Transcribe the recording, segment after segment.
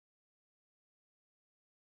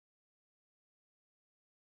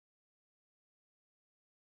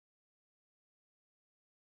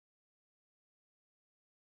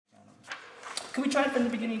Can we try it from the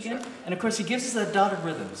beginning again? And of course, he gives us that dotted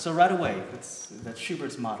rhythm. So right away, that's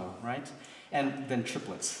Schubert's motto, right? And then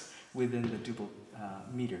triplets within the double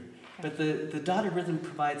meter. But the dotted rhythm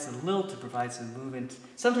provides a lilt, it provides a movement.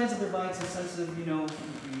 Sometimes it provides a sense of, you know,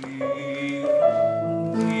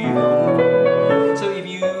 so if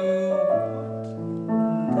you,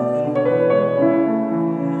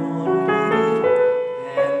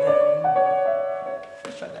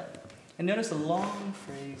 let's try that. And notice the long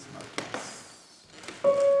phrase markers.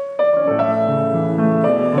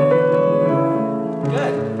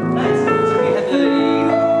 Good, nice. So we had the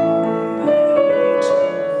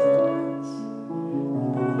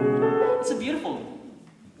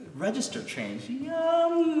register change.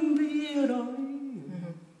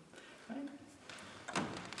 Right?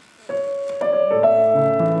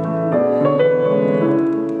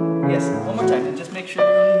 Yes, one more time, and just make sure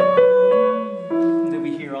that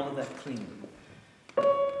we hear all of that cleanly.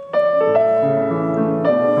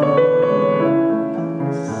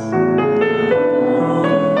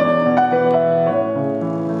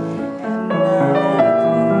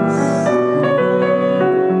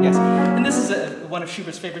 One of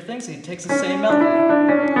Schubert's favorite things, he takes the same melody,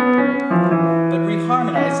 but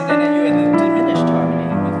reharmonizes it, and then you have the diminished harmony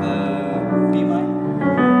with the B minor.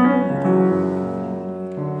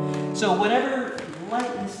 So whatever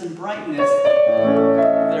lightness and brightness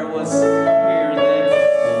there was here,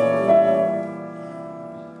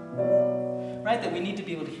 right, that we need to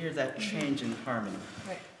be able to hear that change in harmony.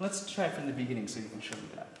 Right. Let's try from the beginning so you can show me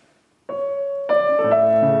that.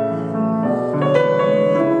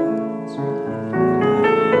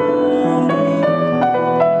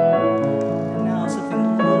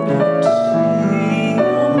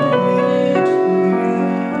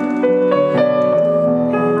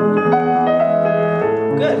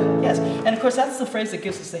 Of course, that's the phrase that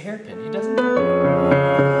gives us the hairpin. He doesn't.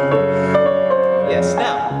 Yes.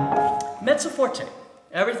 Now, mezzo forte.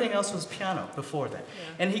 Everything else was piano before that,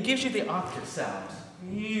 and he gives you the octave sound. So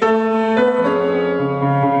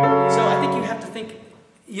I think you have to think.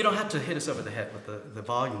 You don't have to hit us over the head with the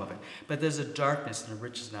volume of it, but there's a darkness and a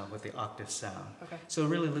richness now with the octave sound. Okay. So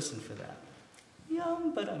really listen for that.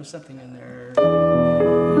 But there's something in there.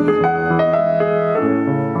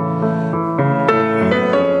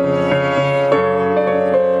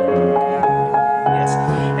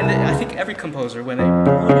 Every composer, when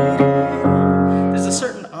there's a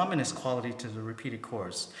certain ominous quality to the repeated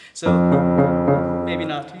chords. So maybe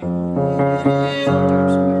not.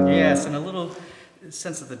 Yes, and a little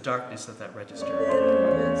sense of the darkness of that register.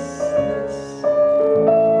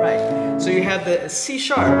 Right. So you have the C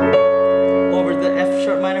sharp over the F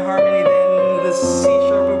sharp minor harmony, then the C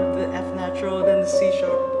sharp over the F natural, then the C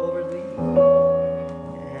sharp over the.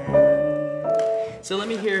 And so let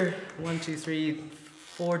me hear 1, 2, 3.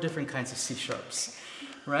 4 different kinds of C sharps,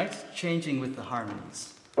 right? Changing with the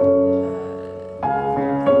harmonies. Nice.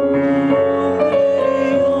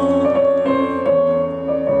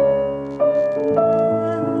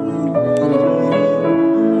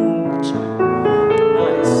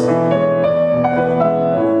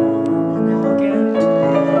 Now again.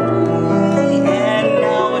 And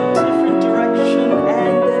now a different direction,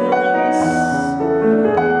 and then a release.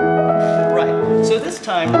 Right, so this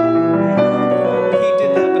time,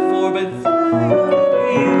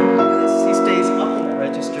 he stays up in the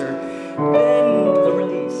register, then the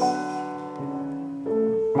release,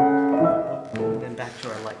 and then back to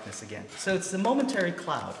our lightness again. So it's the momentary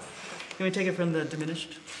cloud. Can we take it from the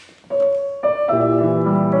diminished?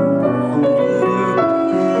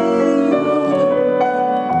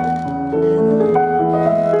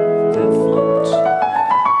 Then float.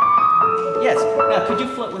 Yes. Now, could you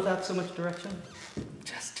float without so much direction?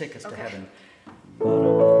 Just take us to heaven.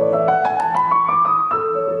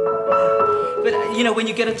 But, you know, when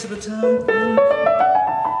you get it to the tone,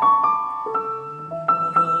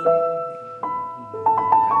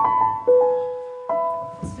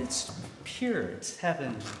 it's pure, it's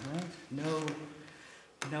heaven, right? No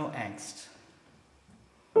angst.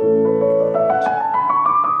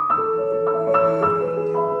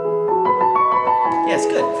 Yes,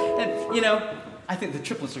 good. And, you know, I think the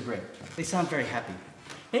triplets are great. They sound very happy.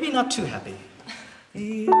 Maybe not too happy.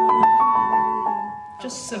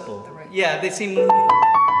 Just simple. Yeah, they seem a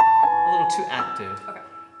little too active. Okay.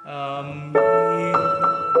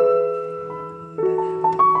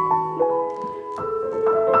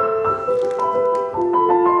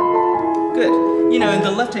 Good. You know, in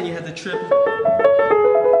the left hand you have the triple,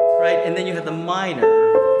 right? And then you have the minor.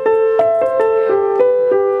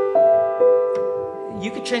 You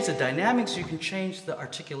could change the dynamics, you can change the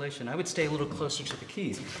articulation. I would stay a little closer to the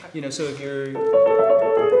keys. You know, so if you're,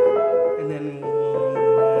 and then one,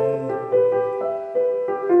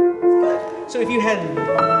 good. So if you had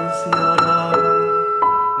this note up,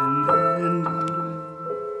 and then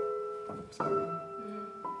sorry,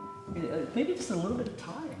 maybe just a little bit of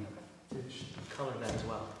time to color that as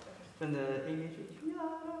well. Then the A major.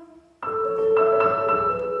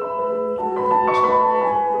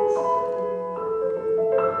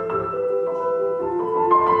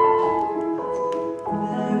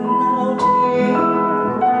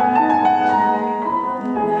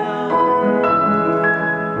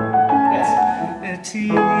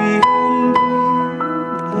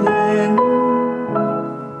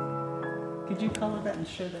 Could you color that and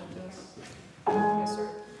show that to us? Yes, sir.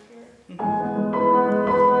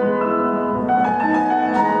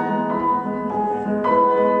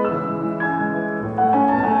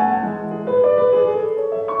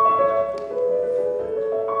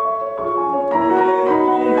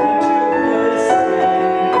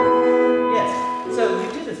 Yes, so you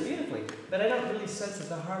do this beautifully, but I don't really sense that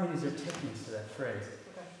the harmonies are techniques to that phrase.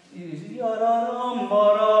 You use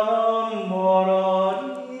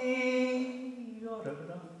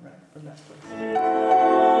right from that place.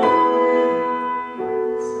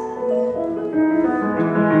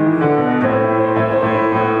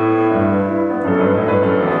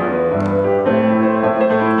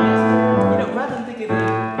 Rather than thinking of it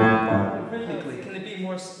rhythmically, can it be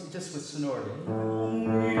more just with sonority?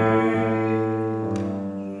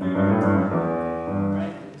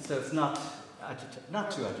 Right? So it's not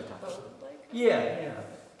not too agitated. Yeah.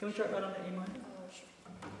 Can we try it right on the A minor?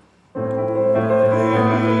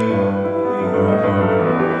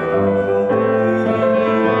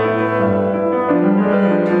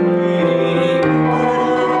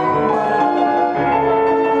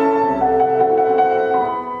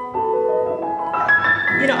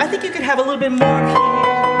 I think you could have a little bit more.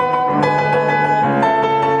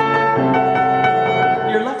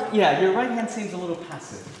 Your right hand seems a little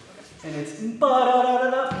passive. And it's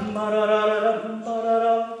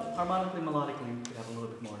harmonically, melodically, you could have a little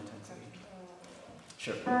bit more intensity.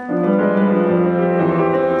 Sure.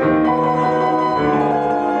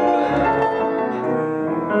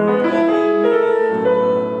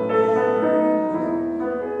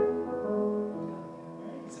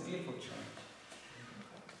 It's a beautiful chant.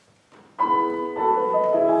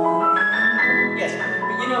 Yes, but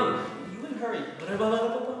you wouldn't hurry. You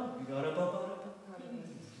gotta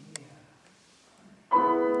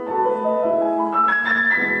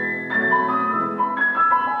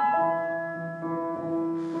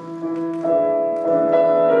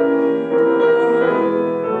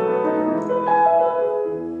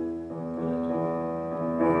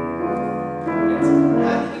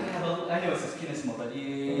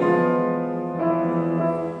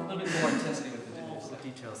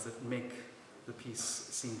that make the piece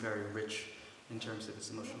seem very rich in terms of its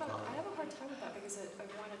emotional quality. I have a hard time with that because I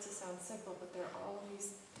want it to sound simple, but there are all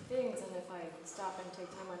these things, and if I stop and take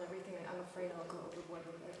time on everything, I'm afraid I'll go overboard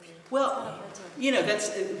with it. Well,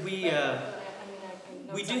 that's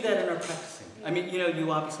we do that in our practicing. Yeah.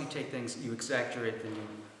 You obviously take things, you exaggerate them, you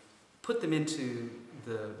put them into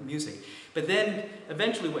the music. But then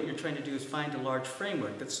eventually what you're trying to do is find a large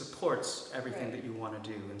framework that supports everything that you want to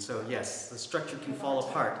do. And so yes, the structure can fall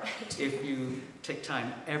apart if you take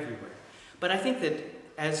time everywhere. But I think that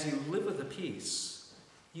as you live with a piece,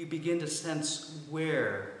 you begin to sense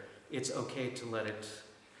where it's okay to let it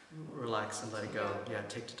relax and let it go. Yeah,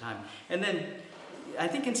 take the time. And then I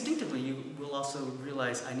think instinctively you will also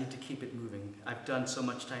realize I need to keep it moving. I've done so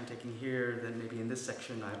much time taking here, then maybe in this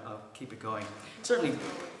section I'll keep it going. Certainly,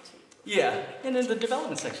 yeah. And in the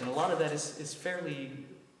development section, a lot of that is fairly,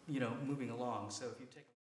 moving along. So if you take